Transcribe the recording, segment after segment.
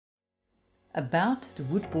About the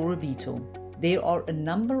wood borer beetle. There are a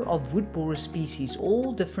number of wood borer species,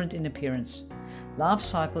 all different in appearance, life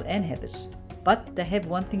cycle and habits, but they have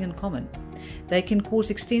one thing in common. They can cause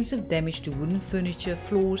extensive damage to wooden furniture,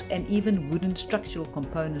 floors and even wooden structural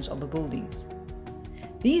components of a building.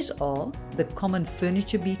 These are the common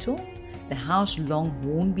furniture beetle, the house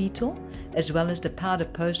longhorn beetle, as well as the powder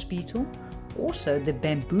post beetle, also the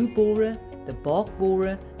bamboo borer, the bark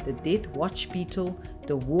borer, the death watch beetle,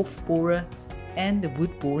 the wharf borer, and the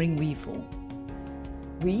wood boring weevil.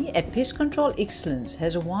 We at Pest Control Excellence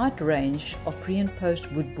has a wide range of pre and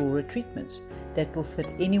post wood borer treatments that will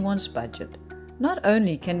fit anyone's budget. Not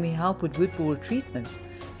only can we help with wood borer treatments,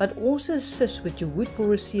 but also assist with your wood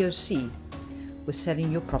borer COC with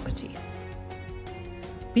selling your property.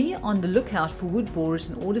 Be on the lookout for wood borers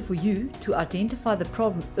in order for you to identify the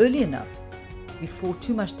problem early enough before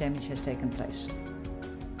too much damage has taken place.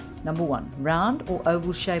 Number 1, round or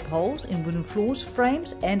oval shaped holes in wooden floors,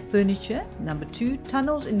 frames and furniture. Number 2,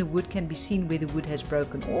 tunnels in the wood can be seen where the wood has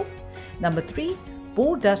broken off. Number 3,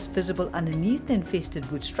 bore dust visible underneath the infested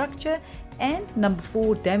wood structure. And number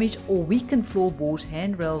 4, damaged or weakened floorboards,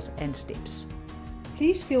 handrails and steps.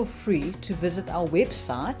 Please feel free to visit our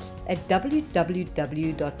website at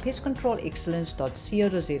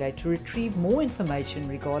www.pestcontrolexcellence.co.za to retrieve more information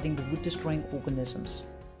regarding the wood destroying organisms.